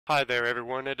Hi there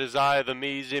everyone, it is I, the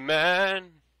Zman,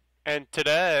 and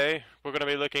today we're going to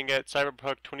be looking at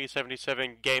Cyberpunk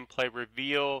 2077 gameplay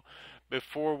reveal.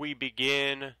 Before we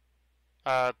begin,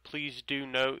 please do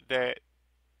note that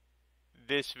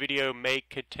this video may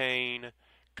contain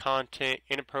content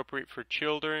inappropriate for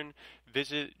children.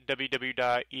 Visit www.esrb.org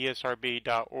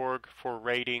for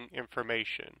rating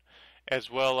information, as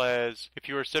well as if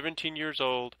you are 17 years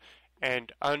old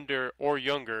and under or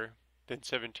younger than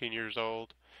 17 years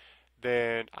old,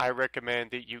 then I recommend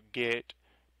that you get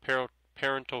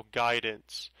parental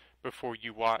guidance before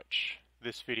you watch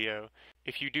this video.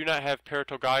 If you do not have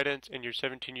parental guidance and you're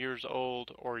 17 years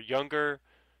old or younger,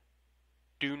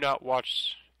 do not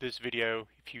watch this video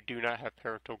if you do not have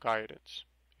parental guidance.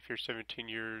 If you're 17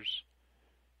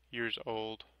 years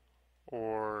old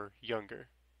or younger.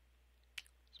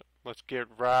 So let's get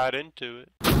right into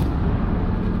it.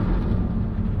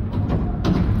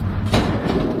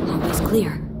 Always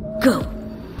clear. Go!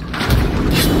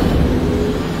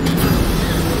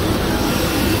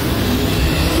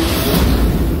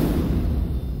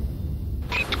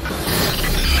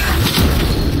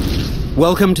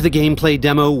 Welcome to the gameplay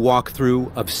demo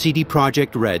walkthrough of CD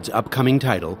Projekt Red's upcoming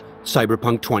title,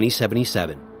 Cyberpunk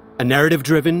 2077. A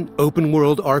narrative-driven,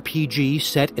 open-world RPG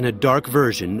set in a dark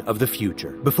version of the future.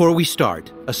 Before we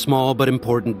start, a small but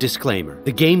important disclaimer.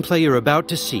 The gameplay you're about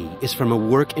to see is from a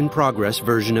work-in-progress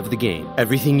version of the game.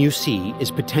 Everything you see is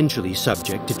potentially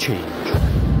subject to change.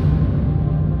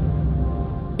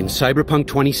 In Cyberpunk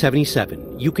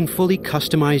 2077, you can fully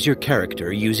customize your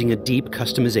character using a deep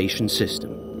customization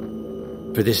system.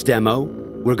 For this demo,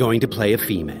 we're going to play a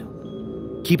female.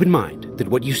 Keep in mind that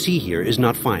what you see here is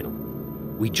not final.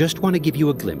 We just want to give you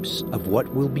a glimpse of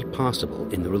what will be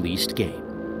possible in the released game.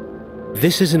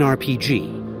 This is an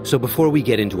RPG, so before we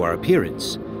get into our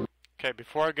appearance... Okay,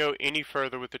 before I go any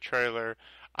further with the trailer,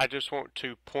 I just want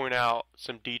to point out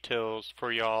some details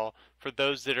for y'all, for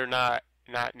those that are not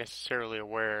necessarily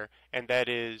aware, and that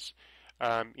is,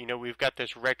 we've got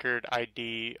this record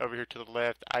ID over here to the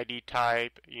left, ID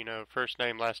type, first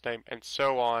name, last name, and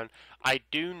so on. I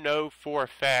do know for a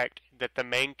fact that the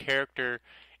main character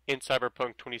in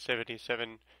Cyberpunk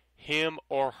 2077, him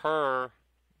or her,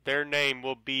 their name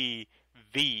will be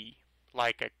V,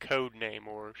 like a code name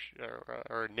or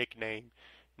a nickname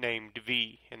named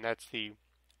V, and that's the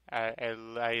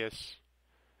alias.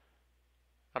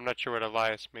 I'm not sure what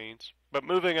alias means, but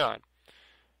moving on.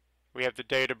 We have the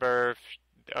date of birth.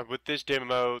 With this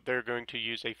demo, they're going to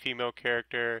use a female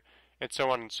character, and so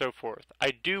on and so forth.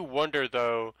 I do wonder,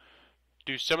 though,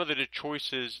 do some of the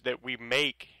choices that we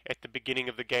make at the beginning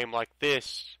of the game like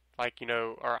this, like,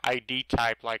 our ID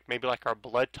type, like maybe like our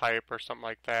blood type or something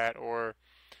like that, or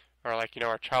like,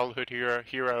 our childhood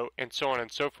hero, and so on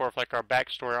and so forth, like our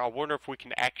backstory, I wonder if we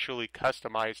can actually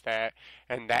customize that,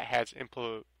 and that has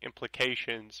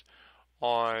implications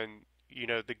on,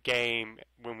 the game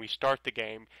when we start the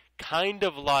game. Kind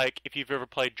of like if you've ever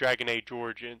played Dragon Age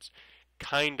Origins,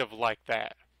 kind of like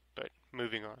that, but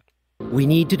moving on. We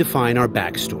need to define our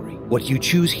backstory. What you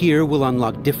choose here will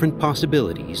unlock different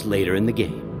possibilities later in the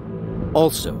game.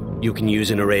 Also, you can use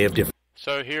an array of different...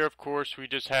 So here, of course, we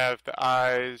just have the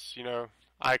eyes,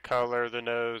 eye color, the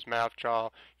nose, mouth, jaw.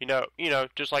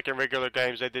 Just like in regular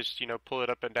games, they just, pull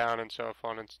it up and down and so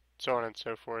on and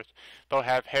so forth. They'll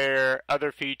have hair.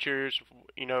 Other features,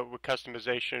 with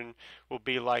customization will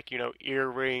be like,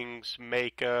 earrings,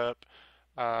 makeup,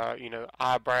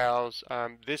 eyebrows.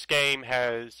 This game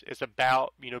is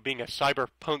about, being a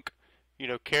cyberpunk,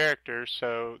 character,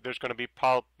 so there's going to be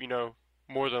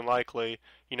more than likely,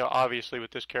 obviously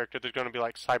with this character, there's going to be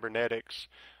like cybernetics,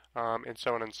 and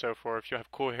so on and so forth. You'll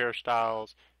have cool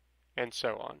hairstyles, and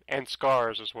so on, and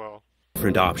scars as well.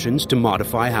 Different options to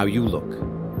modify how you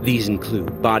look. These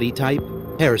include body type,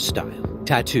 hairstyle,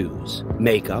 tattoos,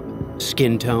 makeup,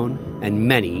 skin tone, and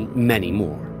many, many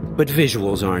more. But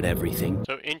visuals aren't everything.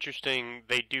 So interesting,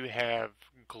 they do have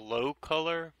glow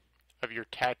color of your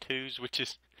tattoos, which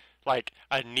is like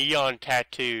a neon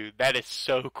tattoo. That is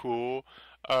so cool.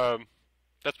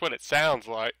 That's what it sounds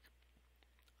like.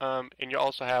 And you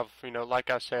also have,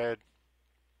 like I said,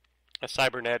 a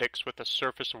cybernetics with a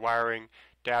surface wiring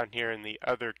down here in the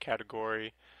other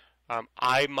category.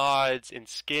 Eye mods and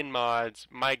skin mods.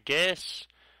 My guess,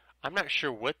 I'm not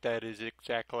sure what that is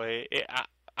exactly.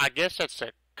 I guess that's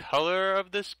the color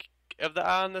of the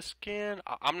eye on the skin.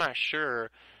 I'm not sure,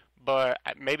 but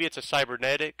maybe it's a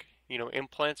cybernetic,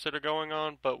 implants that are going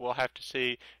on, but we'll have to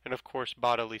see. And of course,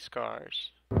 bodily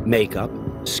scars. Makeup,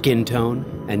 skin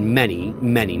tone, and many,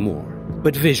 many more.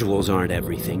 But visuals aren't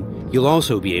everything. You'll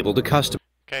also be able to customize.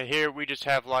 Okay, here we just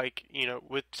have like,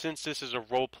 since this is a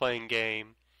role-playing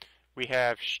game, We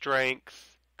have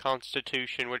strength,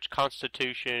 constitution, which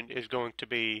constitution is going to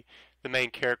be the main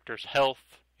character's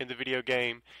health in the video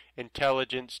game,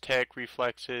 intelligence, tech,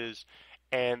 reflexes,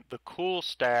 and the cool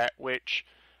stat, which,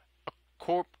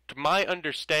 to my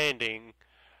understanding,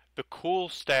 the cool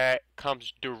stat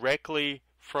comes directly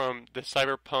from the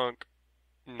Cyberpunk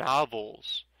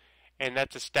novels, and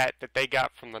that's a stat that they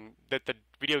got from the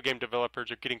video game developers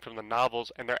are getting from the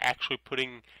novels, and they're actually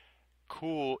putting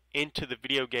cool into the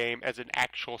video game as an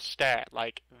actual stat.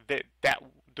 Like that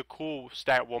the cool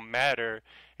stat will matter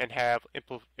and have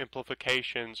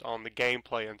implications on the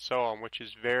gameplay and so on, which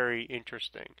is very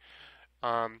interesting.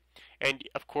 And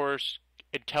of course,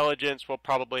 intelligence will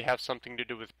probably have something to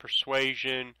do with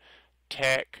persuasion.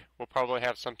 Tech will probably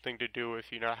have something to do with,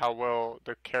 how well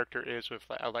the character is with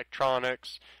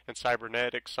electronics and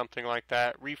cybernetics, something like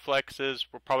that. Reflexes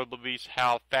will probably be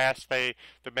how fast the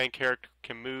main character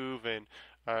can move, and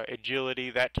agility,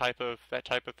 that type of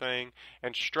thing.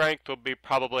 And strength will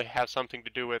probably have something to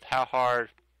do with how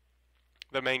hard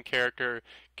the main character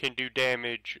can do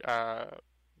damage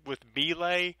with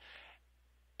melee,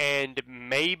 and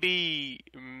maybe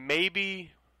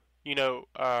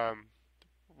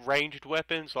ranged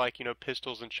weapons like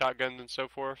pistols and shotguns and so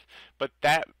forth. But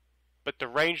the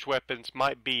ranged weapons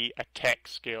might be a tech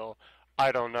skill.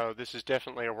 I don't know. This is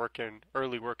definitely a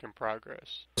early work in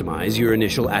progress. Customize your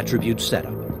initial attribute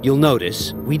setup. You'll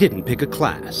notice we didn't pick a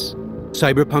class.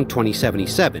 Cyberpunk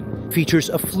 2077 features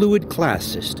a fluid class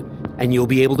system, and you'll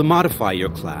be able to modify your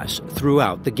class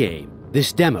throughout the game.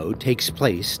 This demo takes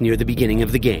place near the beginning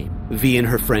of the game. V and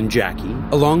her friend Jackie,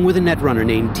 along with a netrunner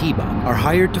named T-Bob, are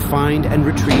hired to find and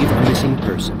retrieve a missing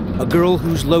person, a girl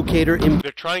whose locator...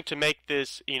 They're trying to make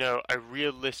this, a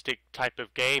realistic type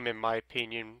of game, in my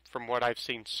opinion, from what I've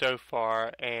seen so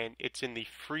far, and it's in the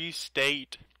free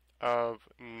state of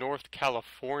North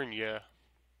California.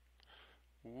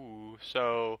 Ooh,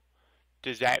 so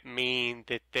does that mean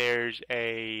that there's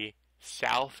a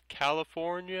South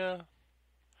California?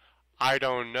 I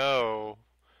don't know.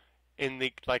 In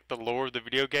the lore of the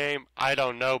video game, I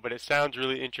don't know, but it sounds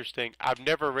really interesting. I've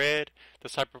never read the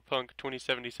Cyberpunk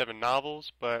 2077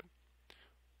 novels, but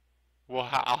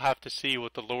I'll have to see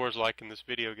what the lore is like in this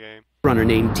video game. Runner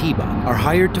named T-Bob are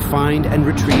hired to find and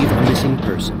retrieve a missing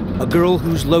person, a girl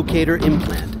whose locator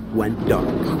implant went dark.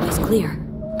 Always clear.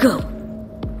 Go.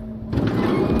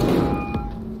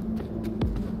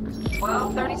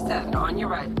 1237 on your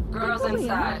right. Girls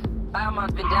inside.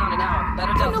 Biomon's been down and out.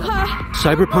 Better dose her.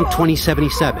 Cyberpunk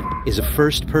 2077 is a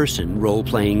first-person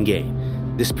role-playing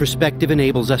game. This perspective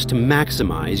enables us to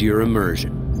maximize your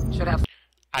immersion.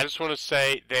 I just want to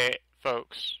say that,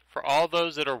 folks, for all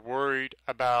those that are worried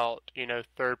about,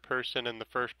 third person and the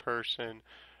first person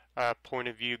point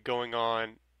of view going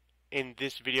on in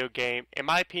this video game, in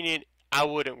my opinion, I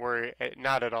wouldn't worry,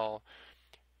 not at all.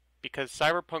 Because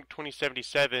Cyberpunk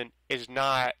 2077 is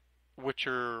not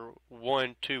Witcher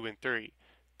 1, 2, and 3.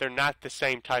 They're not the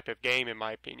same type of game, in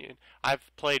my opinion. I've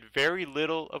played very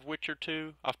little of Witcher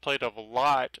 2. I've played a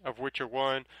lot of Witcher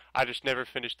 1. I just never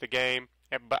finished the game.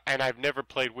 And I've never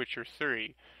played Witcher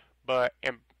 3. But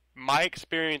in my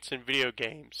experience in video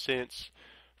games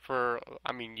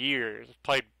years.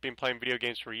 I've been playing video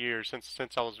games for years,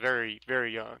 since I was very,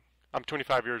 very young. I'm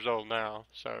 25 years old now,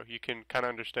 so you can kind of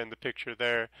understand the picture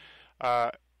there.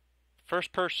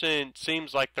 First person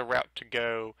seems like the route to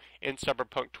go in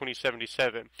Cyberpunk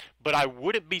 2077, but I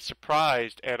wouldn't be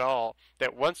surprised at all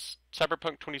that once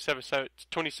Cyberpunk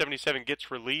 2077 gets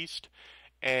released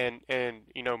and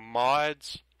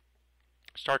mods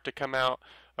start to come out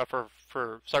for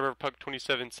Cyberpunk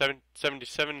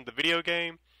 2077, the video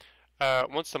game,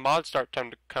 once the mods start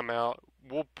to come out,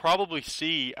 we'll probably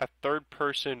see a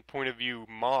third-person point of view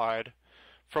mod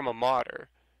from a modder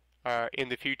in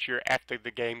the future after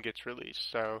the game gets released.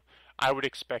 So I would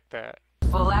expect that.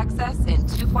 Full access in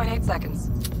 2.8 seconds.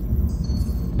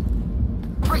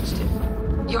 Reached it.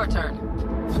 Your turn.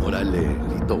 Órale,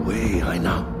 Lito, way, I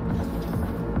know.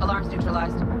 Alarms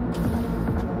neutralized.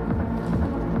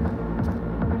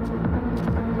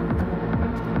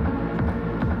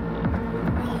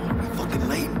 Oh, are we fucking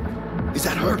late? Is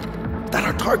that her? Is that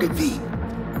our target, V?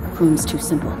 Room's too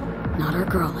simple. Not our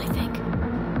girl, I think.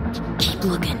 Keep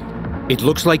looking. It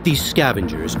looks like these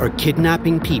scavengers are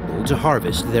kidnapping people to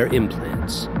harvest their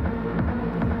implants.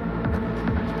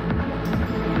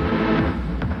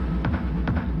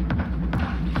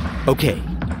 Okay,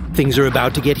 things are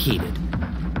about to get heated.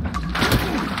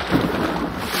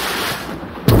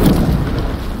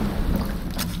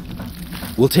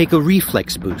 We'll take a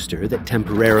reflex booster that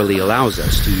temporarily allows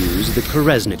us to use the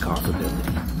Koreznikov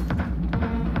ability.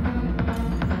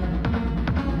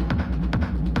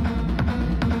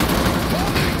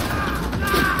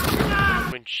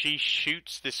 he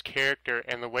shoots this character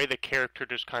and the way the character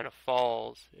just kind of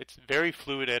falls. It's very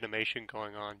fluid animation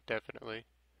going on, definitely.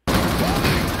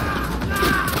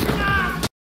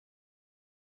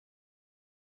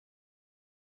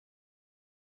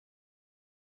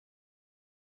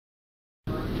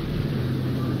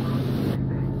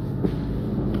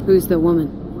 Who's the woman?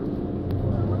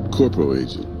 Corporal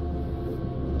agent.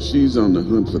 She's on the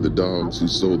hunt for the dogs who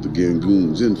sold the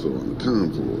Gangoons info on the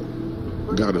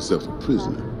convoy. Got herself a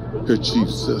prisoner. Her chief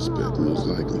suspect, most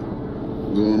likely.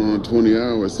 Going on 20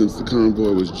 hours since the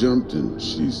convoy was jumped, and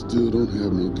she still don't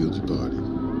have no guilty party.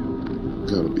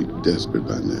 Gotta be desperate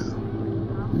by now.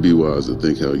 Be wise to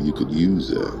think how you could use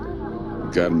that.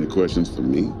 Got any questions for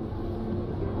me?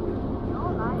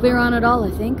 Clear on it all,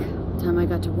 I think. Time I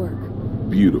got to work.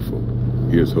 Beautiful.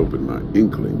 Here's hoping my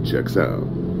inkling checks out.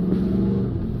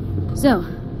 So,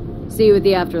 see you at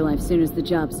the afterlife soon as the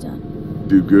job's done.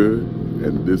 Do good,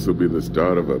 and this'll be the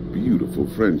start of a beautiful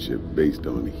friendship based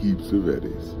on heaps of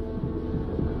eddies.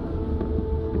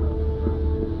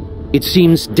 It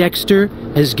seems Dexter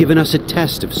has given us a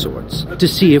test of sorts to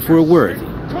see if we're worthy.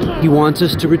 He wants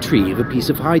us to retrieve a piece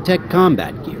of high-tech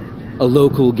combat gear a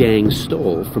local gang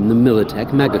stole from the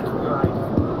Militech megacorp.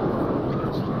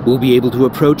 We'll be able to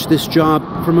approach this job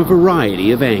from a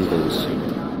variety of angles.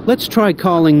 Let's try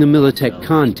calling the Militech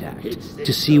contact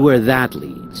to see where that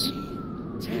leads.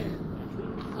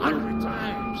 100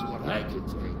 times what I could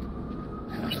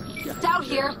take. Stout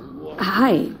here.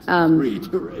 Hi,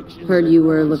 Redirection. heard you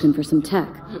were looking for some tech.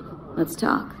 Let's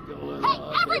talk. Hey,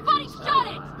 everybody shut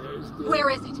it! Where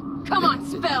is it? Come on,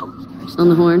 spill! On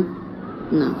the horn?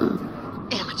 No.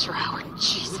 Amateur hour,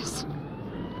 Jesus.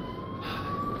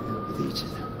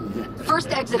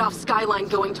 First exit off Skyline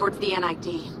going towards the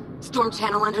NID. Storm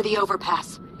channel under the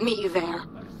overpass. Meet you there.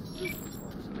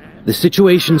 The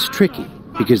situation's tricky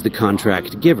because the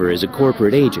contract giver is a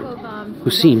corporate agent who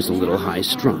seems a little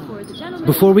high-strung.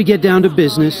 Before we get down to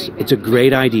business, it's a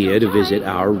great idea to visit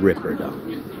our Ripper Doc.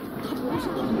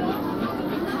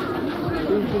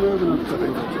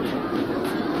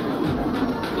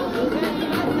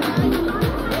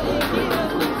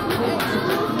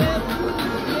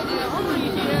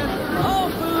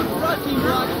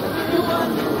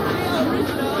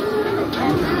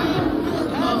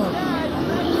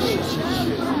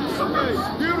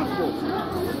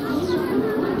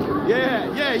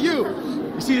 Yeah, you!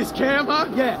 You see this cam, huh?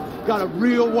 Yeah, got a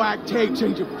real whack tape,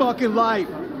 change your fucking life.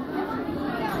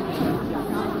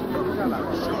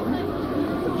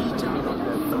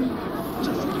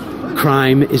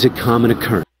 Crime is a common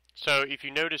occurrence. So if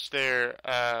you notice there,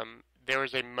 there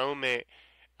was a moment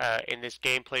in this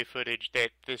gameplay footage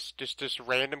that this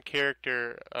random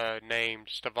character named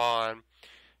Stevan,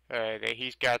 that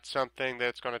he's got something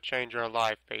that's going to change our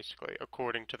life, basically,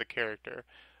 according to the character.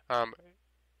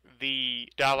 The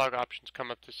dialogue options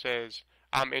come up that says,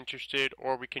 I'm interested,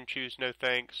 or we can choose no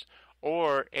thanks.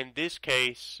 Or, in this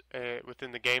case,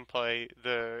 within the gameplay,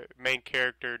 the main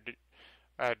character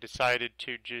decided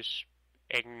to just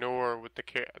ignore what the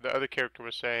other character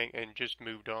was saying and just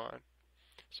moved on.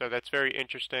 So that's very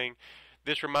interesting.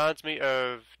 This reminds me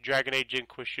of Dragon Age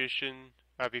Inquisition.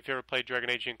 If you've ever played Dragon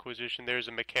Age Inquisition, there's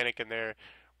a mechanic in there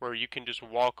where you can just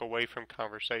walk away from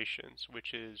conversations,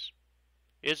 which is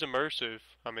immersive.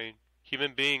 I mean,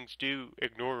 human beings do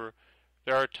ignore.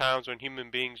 There are times when human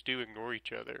beings do ignore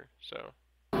each other. So.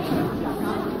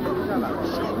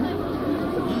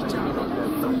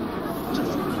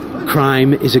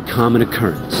 Crime is a common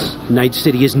occurrence. Night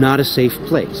City is not a safe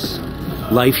place.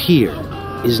 Life here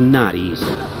is not easy.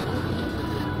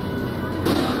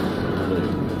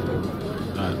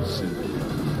 I'm simple.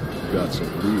 Got some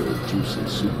real juicy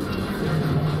super.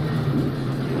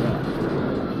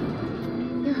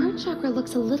 Your heart chakra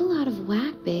looks a little out of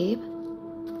whack, babe.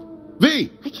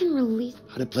 V! I can release...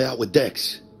 How'd it play out with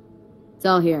Dex? It's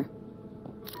all here.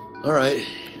 All right,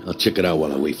 I'll check it out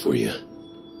while I wait for you.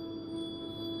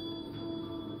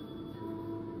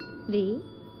 V?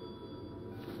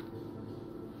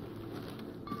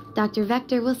 Dr.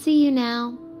 Vector, we'll see you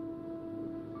now.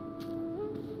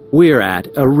 We're at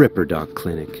a Ripper Doc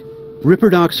clinic. Ripper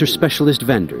Docs are specialist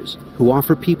vendors who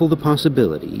offer people the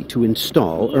possibility to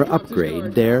install or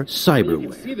upgrade their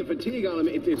cyberware.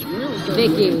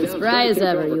 Vicky, spry as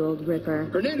ever, you old Ripper.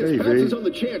 Hernandez passes on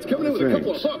the chance, coming in with a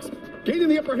couple of hooks. Gaining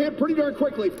the upper hand pretty darn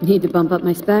quickly. Need to bump up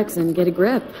my specs and get a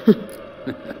grip.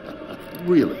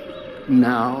 Really?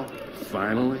 Now?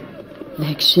 Finally?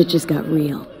 Vic, shit just got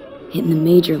real. Hitting the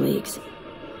major leagues.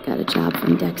 Got a job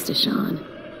from Dex Deshawn.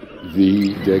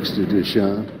 The Dexter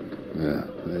Deshawn? Yeah,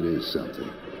 that is something.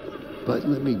 But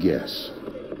let me guess.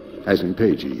 Hasn't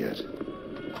paid you yet.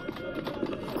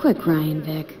 Quit crying,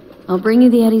 Vic. I'll bring you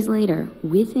the eddies later,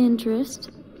 with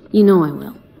interest. You know I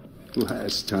will.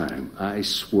 Last time, I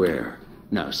swear.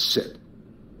 Now sit.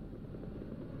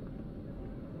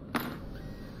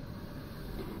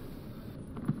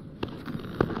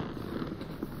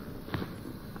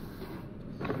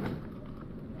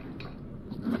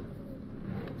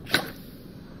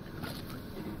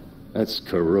 That's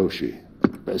Karoshi.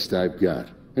 Best I've got.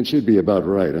 And should be about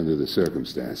right under the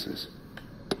circumstances.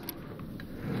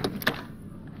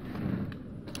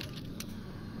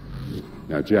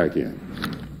 Now jack in.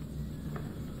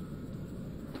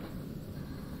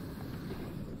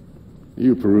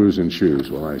 You peruse and choose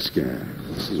while I scan.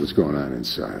 Let's see what's going on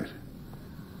inside.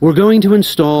 We're going to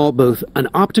install both an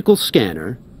optical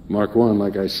scanner... Mark 1,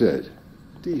 like I said.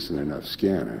 Decent enough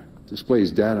scanner.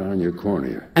 Displays data on your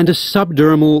cornea. And a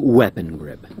subdermal weapon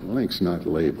grip. The link's not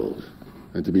labeled.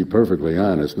 And to be perfectly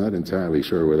honest, not entirely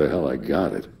sure where the hell I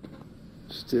got it.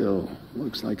 Still,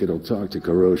 looks like it'll talk to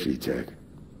Karoshi Tech.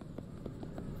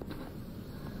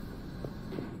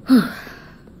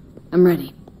 I'm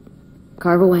ready.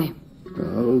 Carve away.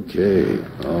 Okay,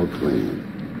 all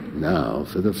clean. Now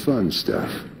for the fun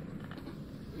stuff.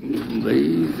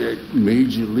 Lay that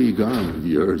Major League arm of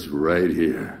yours right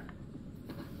here.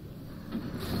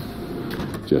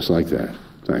 Just like that.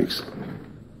 Thanks.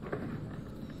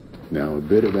 Now a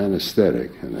bit of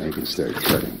anesthetic, and I can start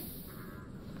cutting.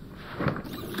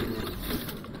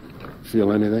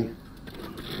 Feel anything?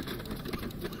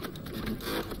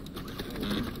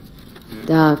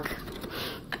 Doc.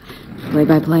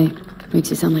 Play-by-play. Makes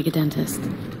you sound like a dentist.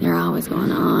 You're always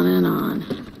going on and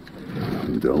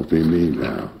on. Don't be mean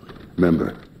now.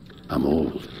 Remember, I'm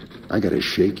old. I got a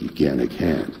shaky Gannic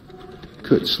hand.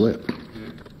 Could slip.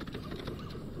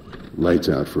 Lights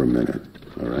out for a minute,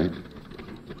 all right?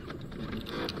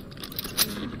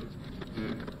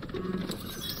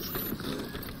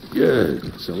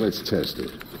 Good. So let's test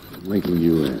it. Linking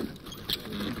you in.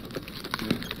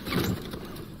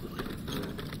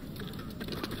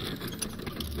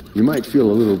 You might feel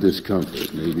a little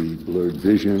discomfort, maybe blurred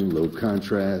vision, low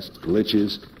contrast,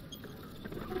 glitches.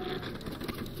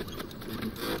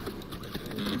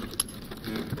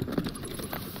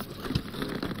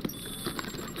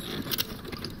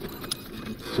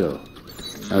 So,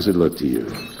 how's it look to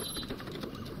you?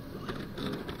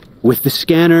 With the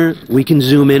scanner, we can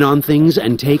zoom in on things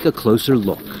and take a closer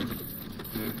look.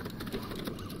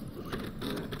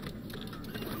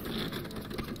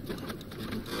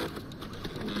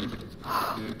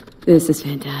 This is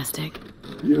fantastic.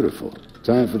 Beautiful.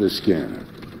 Time for the scanner.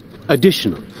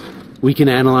 Additionally, we can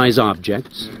analyze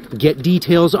objects, get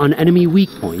details on enemy weak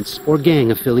points or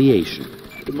gang affiliation.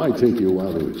 It might take you a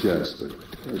while to adjust, but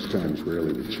first time's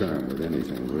rarely the charm with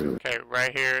anything, really. Okay,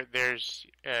 right here, there's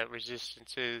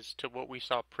resistances to what we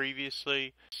saw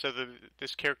previously. So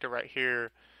this character right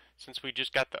here, since we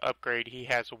just got the upgrade, he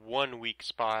has one weak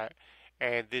spot.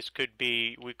 And this could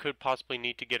be, we could possibly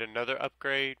need to get another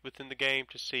upgrade within the game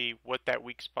to see what that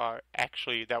weak spot,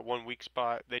 actually, that one weak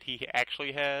spot that he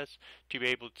actually has, to be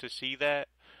able to see that.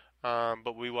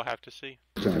 But we will have to see.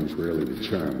 Time's rarely the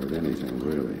charm with anything,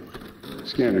 really.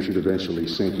 Scanner should eventually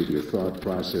sync with your thought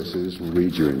processes and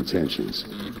read your intentions.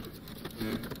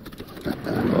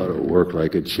 Ought to work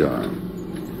like a charm.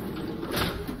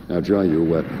 Now draw your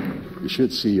weapon. You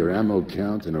should see your ammo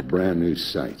count in a brand new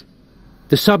sight.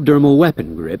 The subdermal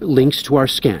weapon grip links to our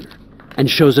scanner and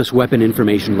shows us weapon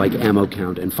information like ammo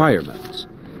count and fire modes.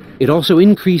 It also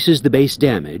increases the base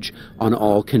damage on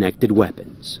all connected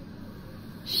weapons.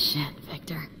 Shit,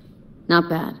 Victor. Not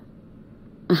bad.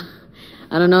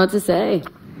 I don't know what to say.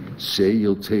 Say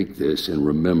you'll take this and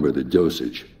remember the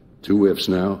dosage. 2 whiffs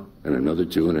now, and another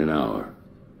 2 in an hour.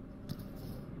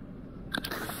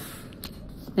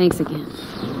 Thanks again.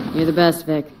 You're the best,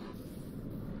 Vic.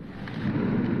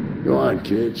 Go on,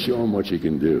 kid. Show them what you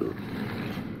can do.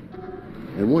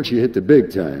 And once you hit the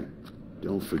big time,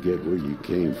 don't forget where you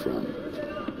came from.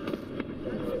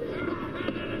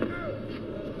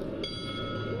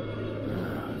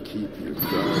 Keep your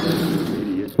guard,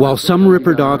 idiot. While some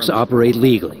Ripper Docs operate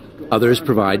legally, others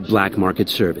provide black market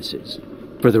services.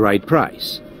 For the right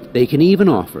price, they can even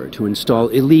offer to install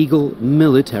illegal,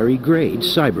 military-grade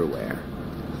cyberware.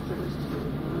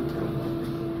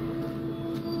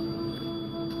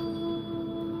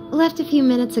 Left a few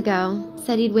minutes ago.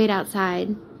 Said he'd wait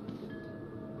outside.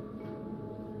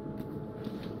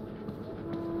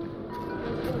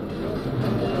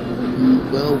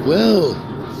 Well.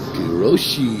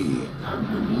 Kiroshi.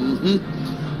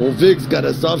 Old Vig's got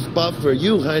a soft spot for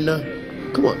you,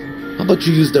 Heina. Come on. How about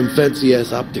you use them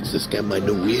fancy-ass optics to scan my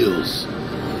new wheels?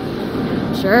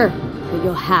 Sure, but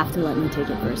you'll have to let me take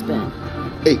it for a spin.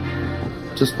 Hey,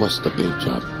 Just watch the paint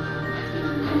job.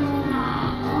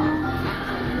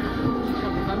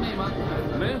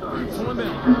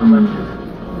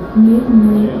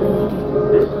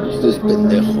 Who's this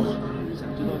pendejo?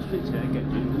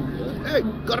 Hey,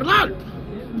 carnal!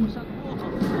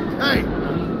 Hey,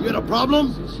 you got a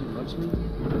problem?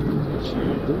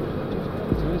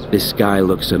 This guy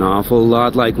looks an awful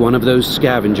lot like one of those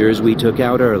scavengers we took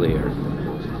out earlier.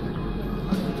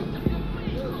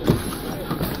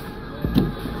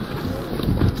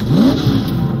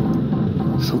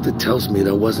 Something tells me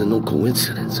that wasn't no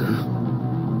coincidence, huh?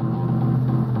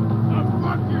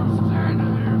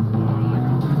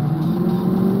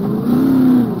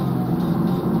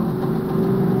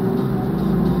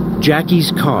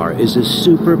 Jackie's car is a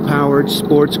super-powered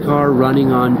sports car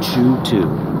running on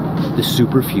Chew-2, the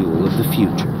super fuel of the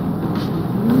future.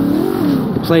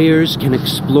 Players can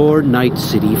explore Night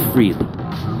City freely,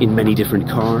 in many different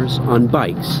cars, on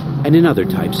bikes, and in other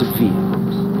types of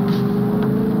vehicles.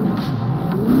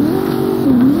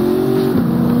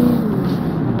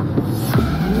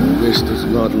 This does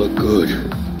not look good.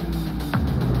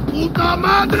 Puta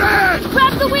madre!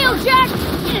 Grab the wheel, Jack!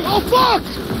 Oh, fuck!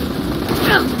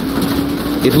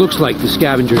 It looks like the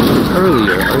scavengers from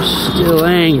earlier are still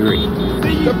angry.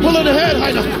 They're pulling ahead,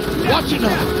 Heiner! Watch it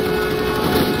now!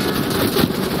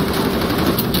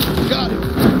 Got it!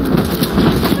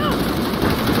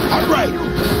 All right!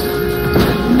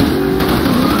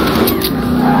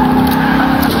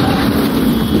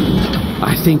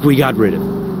 I think we got rid of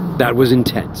him. That was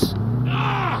intense.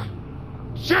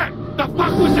 Shit! The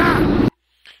fuck was that?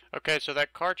 Okay, so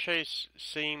that car chase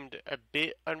seemed a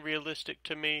bit unrealistic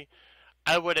to me.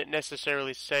 I wouldn't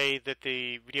necessarily say that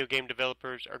the video game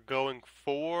developers are going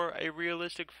for a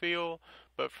realistic feel,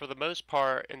 but for the most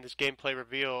part in this gameplay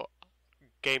reveal,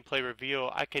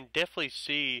 I can definitely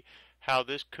see how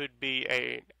this could be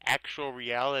an actual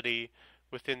reality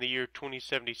within the year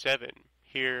 2077.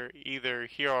 Either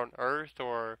here on Earth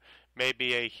or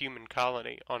maybe a human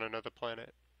colony on another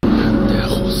planet.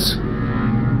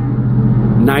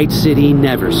 Night City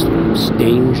never sleeps.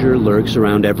 Danger lurks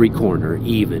around every corner,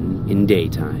 even in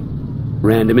daytime.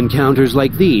 Random encounters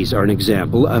like these are an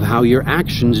example of how your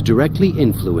actions directly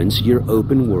influence your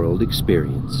open-world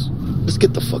experience. Let's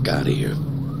get the fuck out of here.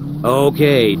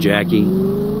 Okay, Jackie.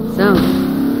 So,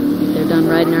 they're done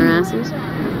riding our asses?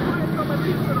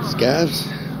 Scavs?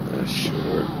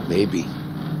 Sure, maybe.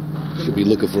 Should be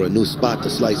looking for a new spot to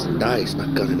slice and dice,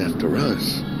 not gunning after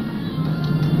us.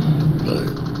 But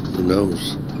who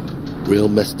knows? Real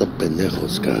messed up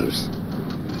pendejos, Scavs.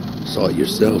 Saw it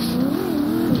yourself.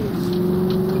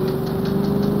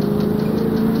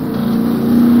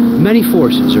 Many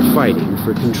forces are fighting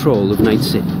for control of Night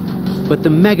City, but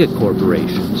the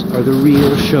mega-corporations are the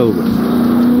real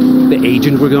showrunners. The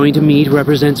agent we're going to meet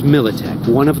represents Militech,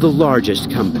 one of the largest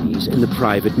companies in the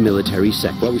private military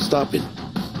sector. Why are we stopping?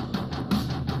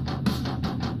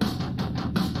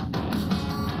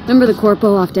 Remember the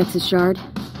corpo off Dex's Shard?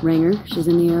 Ranger, she's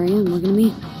in the area and we're gonna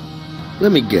meet.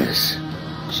 Let me guess.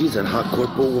 She's in hot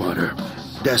corpo water.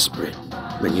 Desperate.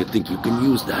 Then you think you can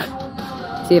use that?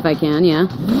 See if I can, yeah.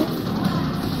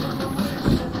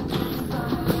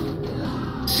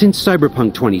 Since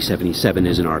Cyberpunk 2077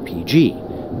 is an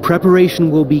RPG, preparation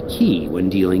will be key when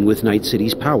dealing with Night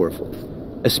City's powerful,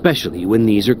 especially when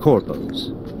these are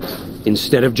corpos.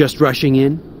 Instead of just rushing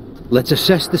in, let's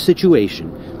assess the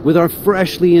situation with our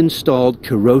freshly installed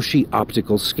Kiroshi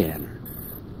optical scanner.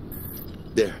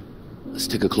 There. Let's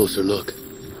take a closer look.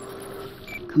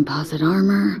 Composite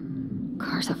armor.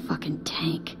 Car's a fucking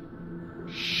tank.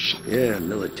 Shit. Yeah,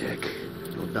 Militech.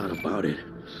 No doubt about it.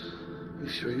 You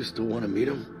sure you still want to meet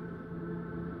him?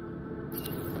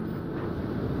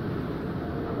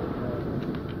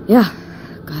 Yeah,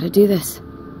 gotta do this.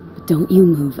 But don't you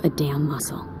move a damn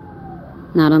muscle.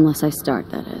 Not unless I start,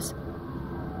 that is.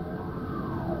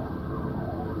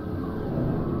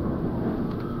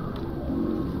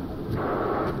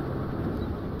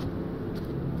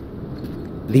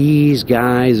 These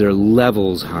guys are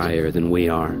levels higher than we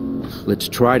are. Let's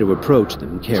try to approach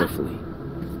them carefully.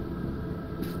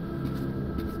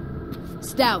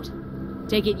 Stout,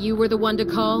 take it you were the one to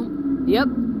call? Yep.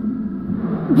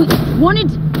 Wanted...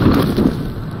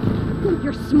 Think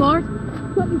you're smart?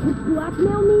 Thought you could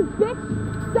blackmail me,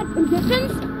 bitch? Set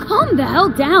conditions? Calm the hell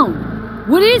down.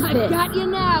 What is this? I got you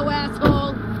now,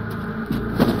 asshole.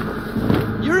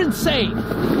 You're insane.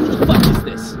 Who the fuck is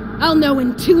this? I'll know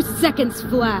in 2 seconds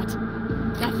flat.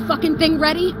 That fucking thing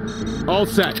ready? All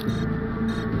set.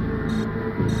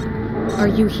 Are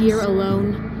you here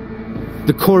alone?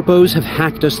 The corpos have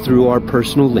hacked us through our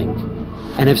personal link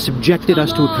and have subjected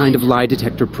us to a kind of lie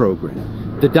detector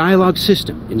program, The dialogue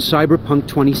system in Cyberpunk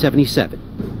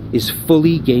 2077 is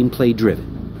fully gameplay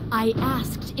driven. I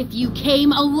asked if you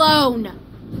came alone!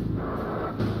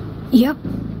 Yep,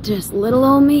 just little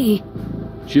old me.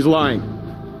 She's lying.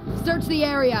 Search the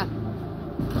area.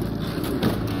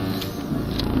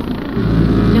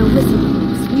 Now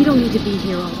listen, folks, we don't need to be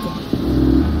here all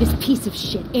day. This piece of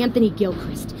shit, Anthony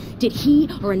Gilchrist, did he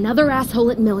or another asshole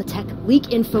at Militech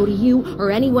leak info to you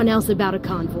or anyone else about a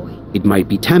convoy? It might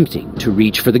be tempting to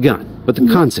reach for the gun, but the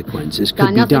consequences could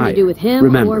be dire. Got nothing to do with him or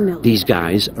Remember, Militech. these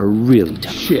guys are really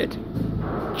tough. Shit.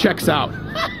 Checks out.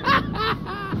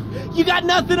 You got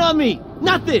nothing on me!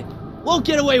 Nothing! Won't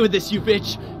get away with this, you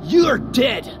bitch! You're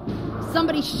dead!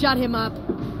 Somebody shut him up.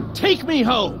 Take me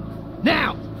home!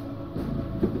 Now!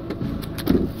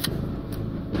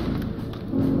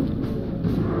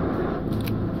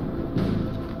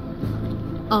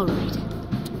 All right.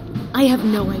 I have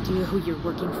no idea who you're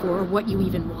working for or what you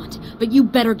even want, but you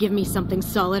better give me something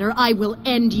solid or I will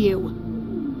end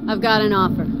you. I've got an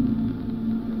offer.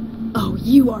 Oh,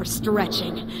 you are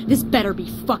stretching. This better be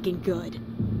fucking good.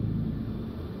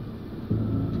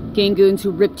 Gang goons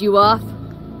who ripped you off?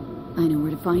 I know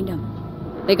where to find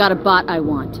them. They got a bot I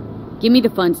want. Give me the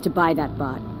funds to buy that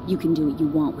bot. You can do what you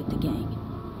want with the gang.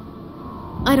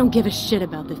 I don't give a shit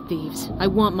about the thieves. I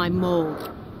want my mold.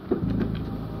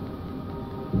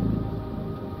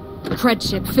 Cred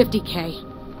chip,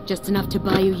 50K. Just enough to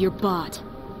buy you your bot.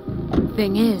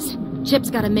 Thing is, Chip's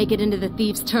gotta make it into the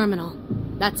thieves' terminal.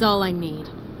 That's all I need.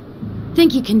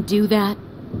 Think you can do that?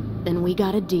 Then we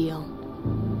got a deal.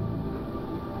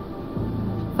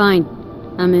 Fine.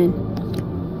 I'm in.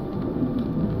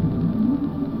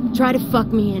 Try to fuck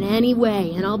me in any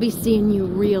way, and I'll be seeing you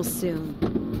real soon.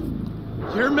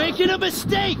 You're making a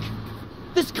mistake!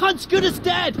 This cunt's good as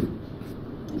dead!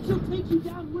 And she'll take you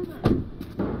down with her!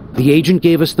 The agent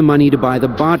gave us the money to buy the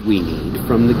bot we need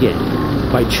from the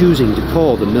gang. By choosing to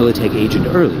call the Militech agent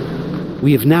earlier,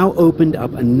 we have now opened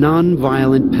up a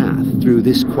non-violent path through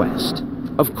this quest.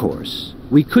 Of course,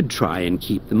 we could try and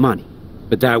keep the money,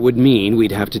 but that would mean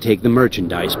we'd have to take the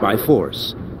merchandise by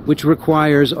force, which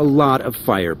requires a lot of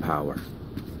firepower.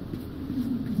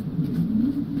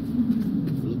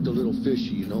 Looked a little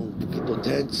fishy, you know? People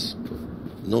tense.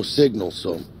 No signal,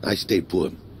 so I stayed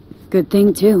put. Good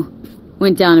thing, too.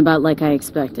 Went down about like I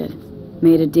expected.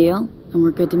 Made a deal, and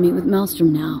we're good to meet with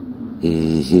Maelstrom now.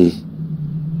 Mm-hmm.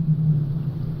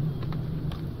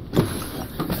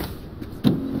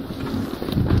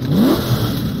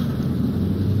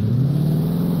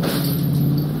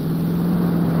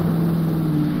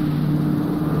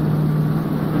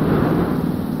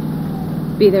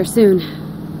 Be there soon.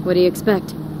 What do you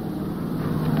expect?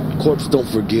 Corps don't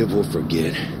forgive or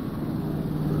forget.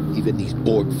 Even these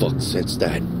Borg fucks sense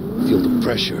that. Feel the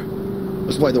pressure.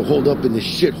 That's why they're holed up in this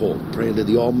shithole, praying to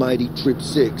the almighty Trip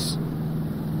 6.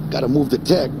 Gotta move the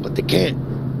tech, but they can't.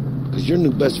 Cause your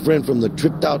new best friend from the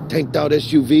tripped-out, tanked-out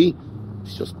SUV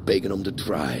is just begging them to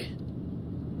try.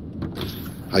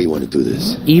 How you want to do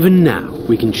this? Even now,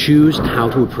 we can choose how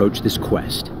to approach this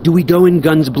quest. Do we go in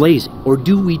guns blazing, or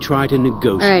do we try to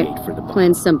negotiate for the bot?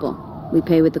 Plan's simple. We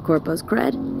pay with the Corpo's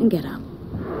cred and get out.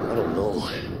 I don't know,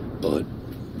 but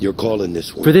you're calling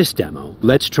this one. For this demo,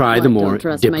 let's try the more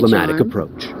diplomatic charm?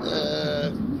 approach.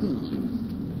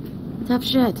 Tough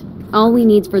shit. All we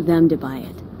need's for them to buy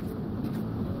it.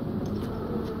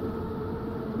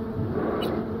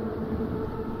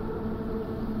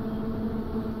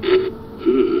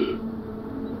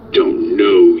 Don't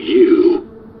know you.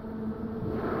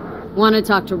 Want to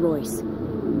talk to Royce.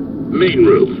 Main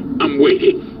room. I'm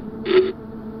waiting.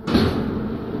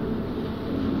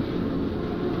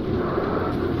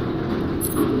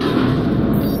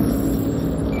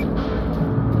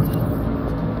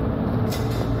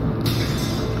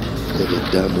 They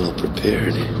look damn well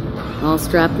prepared. All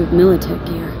strapped with Militech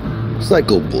gear.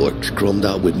 Psycho Borgs chromed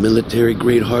out with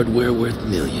military-grade hardware worth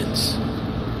millions.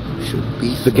 Should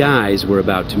be The guys we're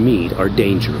about to meet are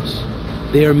dangerous.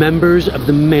 They are members of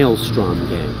the Maelstrom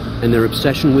gang, and their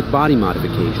obsession with body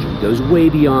modification goes way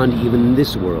beyond even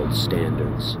this world's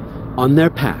standards. On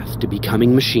their path to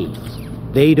becoming machines,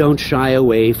 they don't shy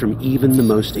away from even the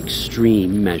most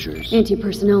extreme measures.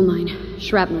 Anti-personnel mine.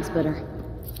 Shrapnel splitter.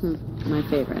 My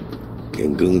favorite.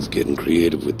 Gangoon's getting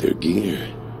creative with their gear.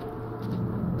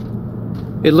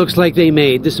 It looks like they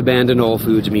made this abandoned all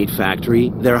foods meat factory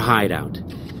their hideout.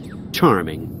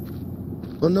 Charming.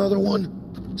 Another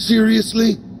one?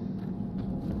 Seriously?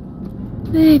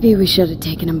 Maybe we should have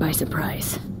taken him by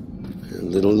surprise. A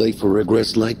little late for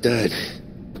regrets like that.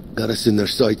 Got us in their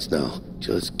sights now.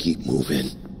 Just keep moving.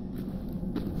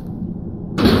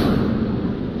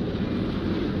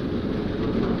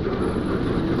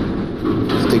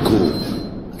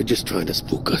 They're just trying to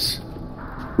spook us.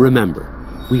 Remember,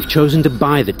 we've chosen to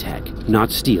buy the tech,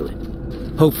 not steal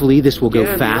it. Hopefully this will go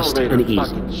fast and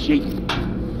easy.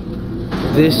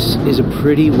 This is a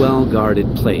pretty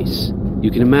well-guarded place.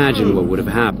 You can imagine what would have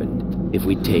happened if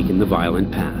we'd taken the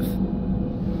violent path.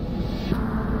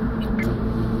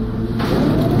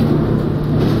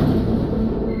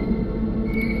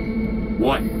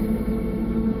 What?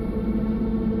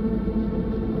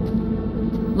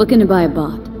 Looking to buy a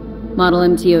bot. Model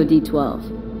MTO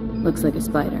D12. Looks like a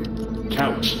spider.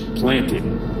 Couch planted.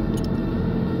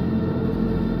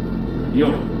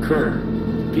 Yo, Kurt.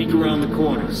 Peek around the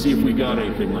corner, see if we got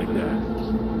anything like that.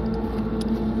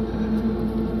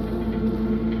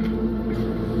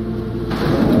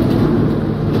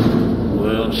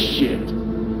 Well, shit.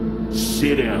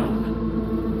 Sit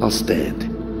down. I'll stand.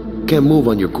 Can't move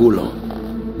on your culo.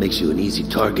 Makes you an easy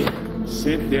target.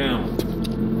 Sit down.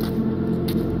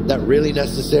 That really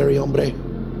necessary, hombre?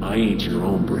 I ain't your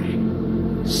hombre.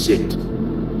 Sit.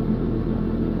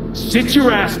 Sit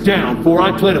your ass down before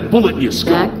I plant a bullet in your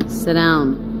skull. Jack, sit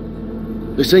down.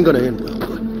 This ain't gonna end well,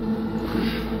 but...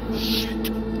 Shit.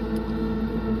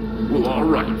 Well,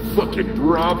 alright. Fucking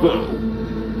bravo.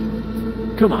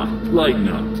 Come on, lighten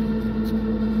up.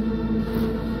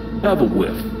 Have a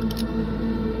whiff.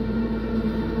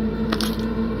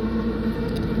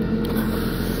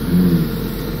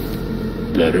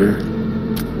 Better.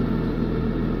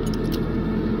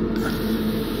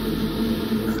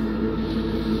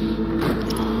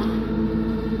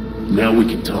 Now we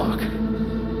can talk.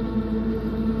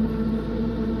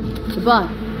 The bot.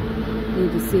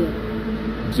 Need to see it.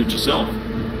 Suit yourself.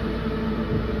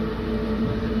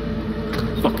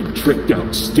 Fucking tricked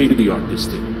out, state-of-the-art this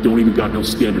thing. Don't even got no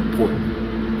standard port.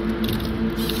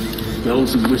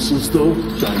 Bells and whistles though,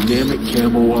 dynamic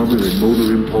camo armor and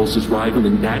motor impulses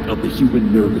rivaling that of the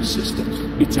human nervous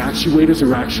system. Its actuators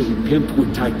are actually pimped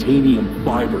with titanium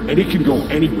fiber, and it can go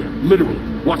anywhere, literally.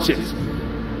 Watch this.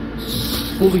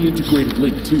 Fully integrated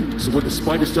link too, so when the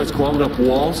spider starts crawling up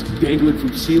walls, dangling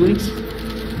from ceilings,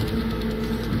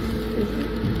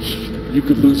 you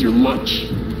could lose your lunch.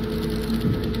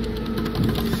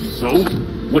 So,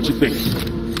 what you think?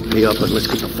 Me up and let's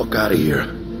get the fuck out of here.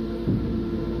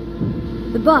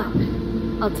 The bot.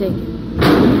 I'll take it.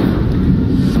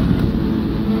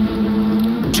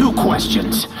 2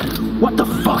 questions. What the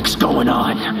fuck's going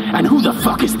on? And who the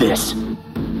fuck is this?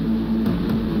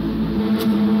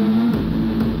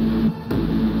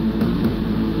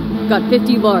 Got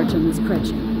 50 large on this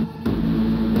Kretschik.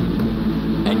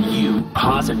 And you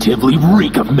positively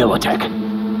reek of Militech.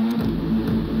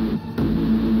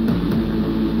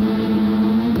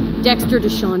 Dexter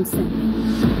Deshawn sent me.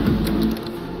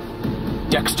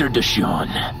 Dexter Deshawn.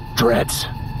 Dreads.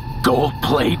 Gold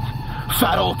plate.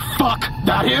 Fat old fuck.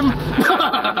 That him?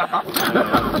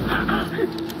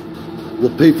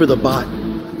 We'll pay for the bot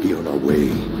and be on our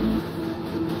way.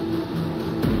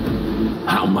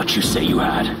 How much you say you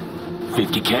had?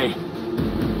 50K?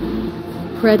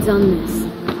 Fred's on this.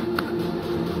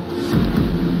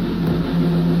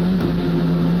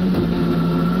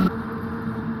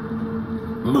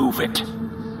 Move it.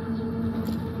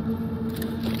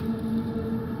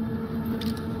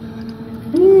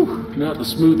 Whew, not the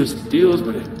smoothest of deals,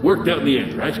 but it worked out in the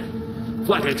end, right?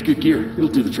 Flathead's good gear. It'll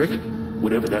do the trick.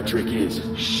 Whatever that trick is.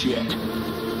 Shit.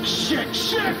 Shit,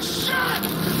 shit, shit!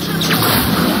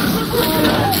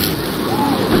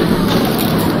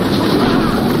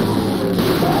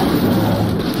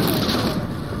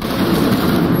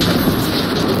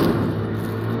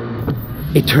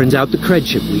 It turns out the cred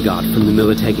chip we got from the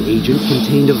Militech agent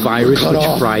contained a virus which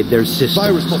fried their system.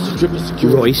 Virus must have tripped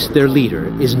security. Royce, their leader,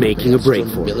 is making a break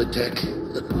for it. Militech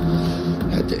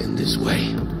had to end this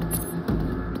way.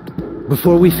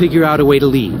 Before we figure out a way to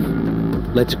leave,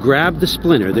 let's grab the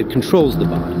splinter that controls the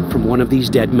bot from one of these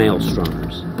dead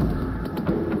maelstromers.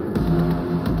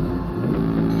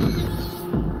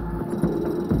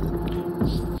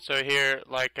 So here,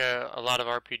 like a lot of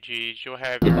RPGs, you'll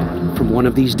have From one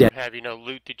of these dead...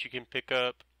 loot that you can pick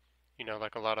up,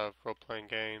 like a lot of role-playing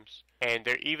games. And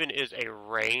there even is a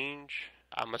range.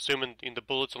 I'm assuming the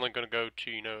bullet's only going to go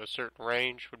to, a certain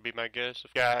range, would be my guess.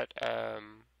 We've got,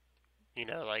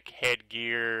 like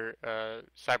headgear,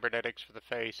 cybernetics for the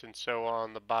face and so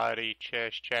on, the body,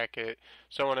 chest, jacket,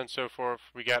 so on and so forth.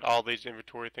 We got all these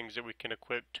inventory things that we can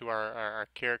equip to our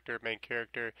main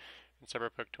character in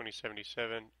Cyberpunk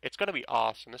 2077. It's going to be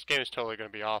awesome. This game is totally going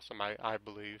to be awesome, I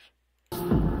believe.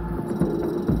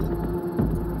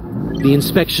 The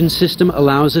inspection system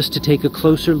allows us to take a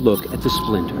closer look at the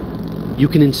splinter. You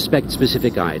can inspect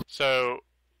specific items. So,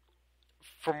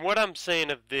 from what I'm saying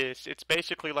of this, it's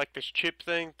basically like this chip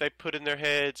thing they put in their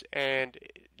heads, and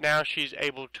now she's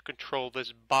able to control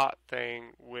this bot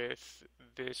thing with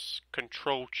this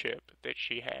control chip that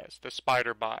she has, the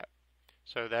spider bot.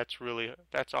 So that's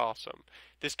awesome.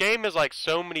 This game is like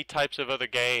so many types of other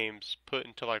games put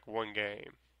into like one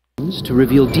game. To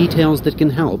reveal details that can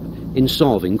help in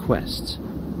solving quests.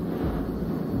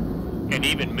 And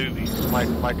even movies,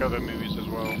 like other movies as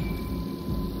well.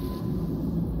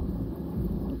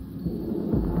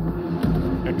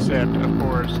 Except of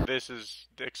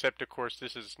course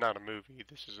this is not a movie,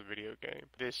 this is a video game.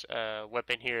 This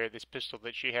weapon here, this pistol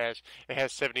that she has, it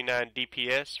has 79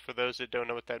 DPS. For those that don't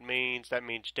know what that means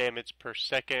damage per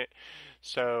second.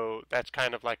 So that's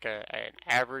kind of like an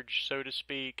average, so to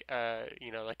speak,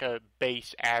 you know, like a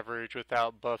base average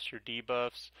without buffs or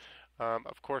debuffs.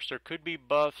 Of course there could be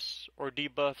buffs or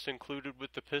debuffs included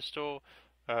with the pistol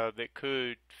that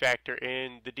could factor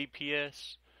in the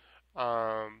DPS.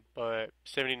 But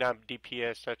 79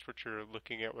 DPS, that's what you're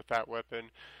looking at with that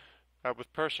weapon.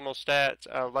 With personal stats,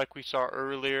 like we saw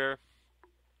earlier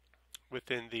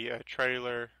within the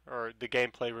trailer or the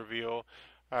gameplay reveal,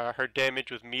 her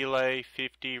damage with melee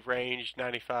 50, range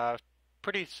 95,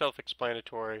 pretty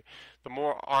self-explanatory. The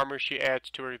more armor she adds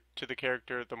to the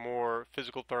character, the more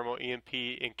physical, thermal, EMP,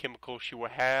 and chemical she will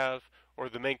have, or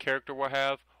the main character will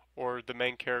have, or the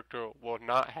main character will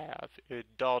not have. It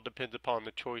all depends upon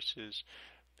the choices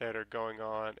that are going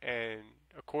on. And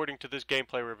according to this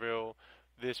gameplay reveal,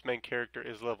 this main character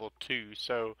is level 2.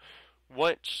 So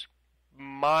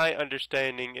my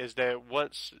understanding is that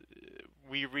once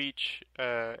we reach,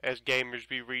 as gamers,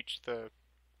 we reach a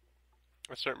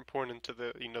certain point into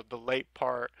the late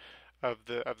part of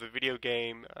the video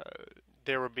game,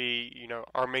 there will be,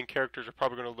 our main characters are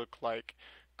probably going to look like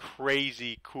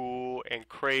crazy cool and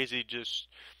crazy just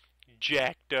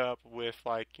jacked up with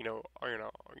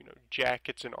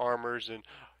jackets and armors and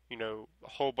a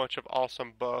whole bunch of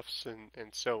awesome buffs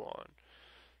and so on.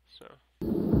 So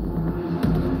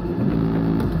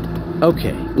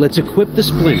okay, let's equip the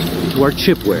Splinter to our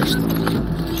chipware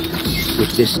slot.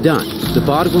 With this done, the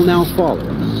bot will now follow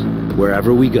us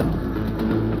wherever we go.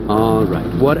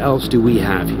 Alright, what else do we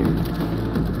have here?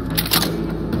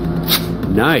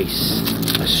 Nice!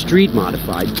 A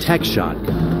street-modified tech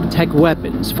shotgun. Tech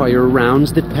weapons fire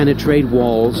rounds that penetrate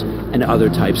walls and other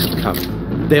types of cover.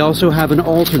 They also have an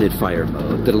alternate fire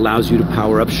mode that allows you to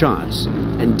power up shots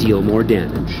and deal more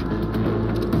damage.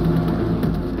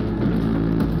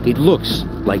 It looks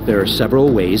like there are several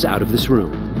ways out of this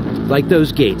room, like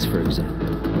those gates, for example.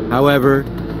 However,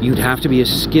 you'd have to be a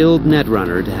skilled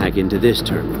netrunner to hack into this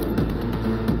terminal.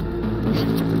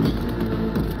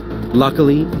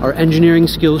 Luckily, our engineering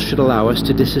skills should allow us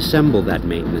to disassemble that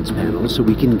maintenance panel so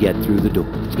we can get through the door.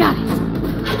 Got it.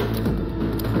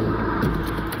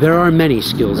 There are many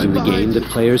skills in the game that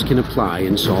players can apply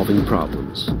in solving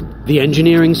problems. The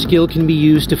engineering skill can be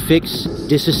used to fix,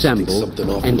 disassemble,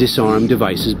 and disarm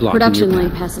devices blocking Production your lane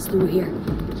path. passes through here.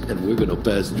 And we're gonna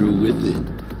pass through with it.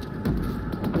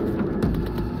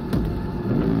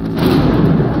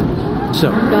 So,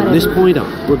 from this point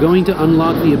on, we're going to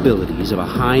unlock the abilities of a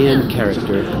high-end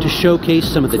character to showcase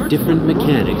some of the different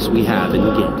mechanics we have in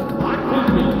the game.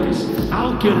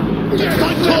 I'll get him.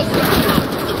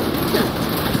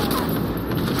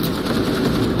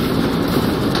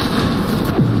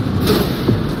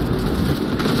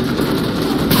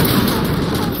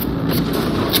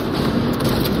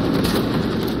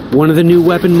 One of the new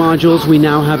weapon modules we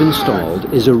now have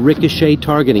installed is a ricochet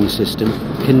targeting system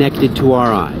connected to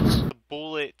our eyes. The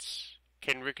bullets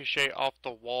can ricochet off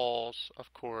the walls,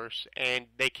 of course, and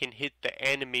they can hit the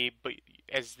enemy, but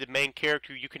as the main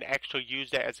character, you can actually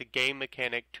use that as a game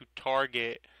mechanic to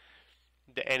target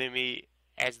the enemy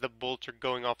as the bullets are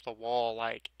going off the wall,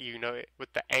 like,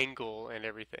 with the angle and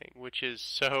everything,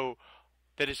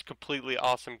 that is completely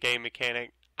awesome game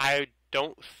mechanic. I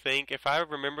don't think, if I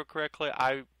remember correctly,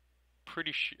 I'm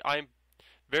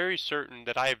very certain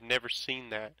that I have never seen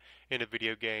that in a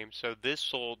video game. So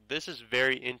this is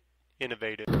very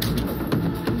innovative.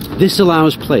 This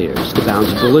allows players to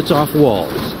bounce bullets off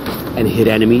walls and hit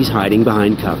enemies hiding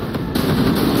behind cover.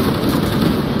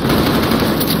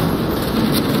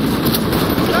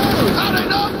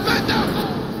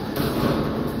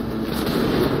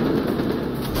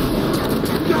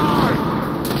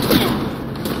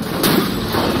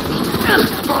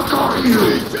 Fuck are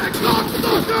you?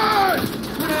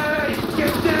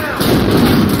 Get down!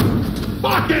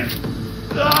 Fuck it!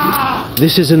 Ah!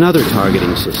 This is another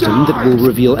targeting system that will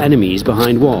reveal enemies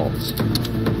behind walls.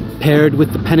 Paired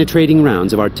with the penetrating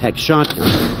rounds of our tech shotgun,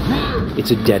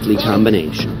 it's a deadly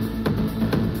combination.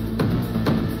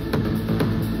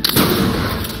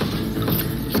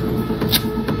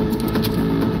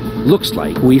 Looks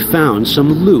like we found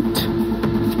some loot.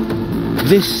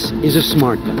 This is a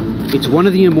smart gun. It's one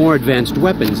of the more advanced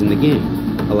weapons in the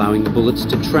game, allowing bullets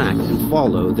to track and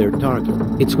follow their target.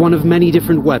 It's one of many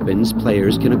different weapons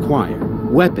players can acquire.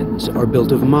 Weapons are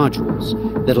built of modules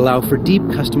that allow for deep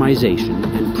customization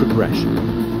and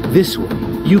progression. This way,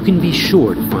 you can be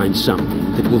sure to find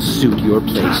something that will suit your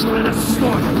playstyle.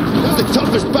 They're the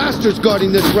toughest bastards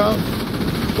guarding this route.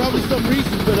 Probably some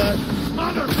reason for that.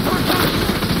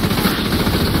 Motherfucker!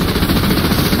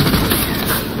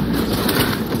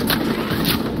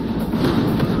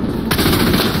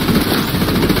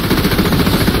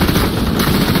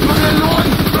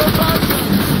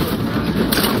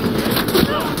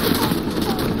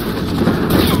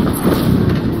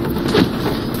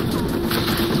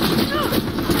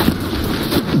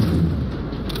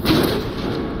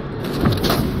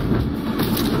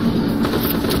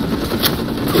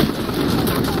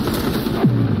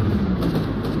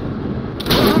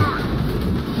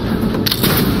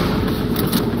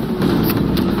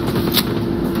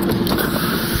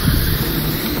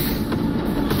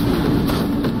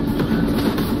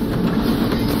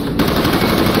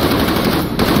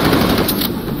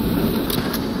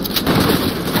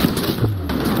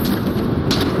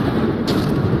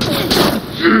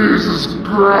 Jesus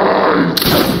Christ!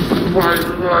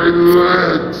 My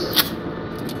legs!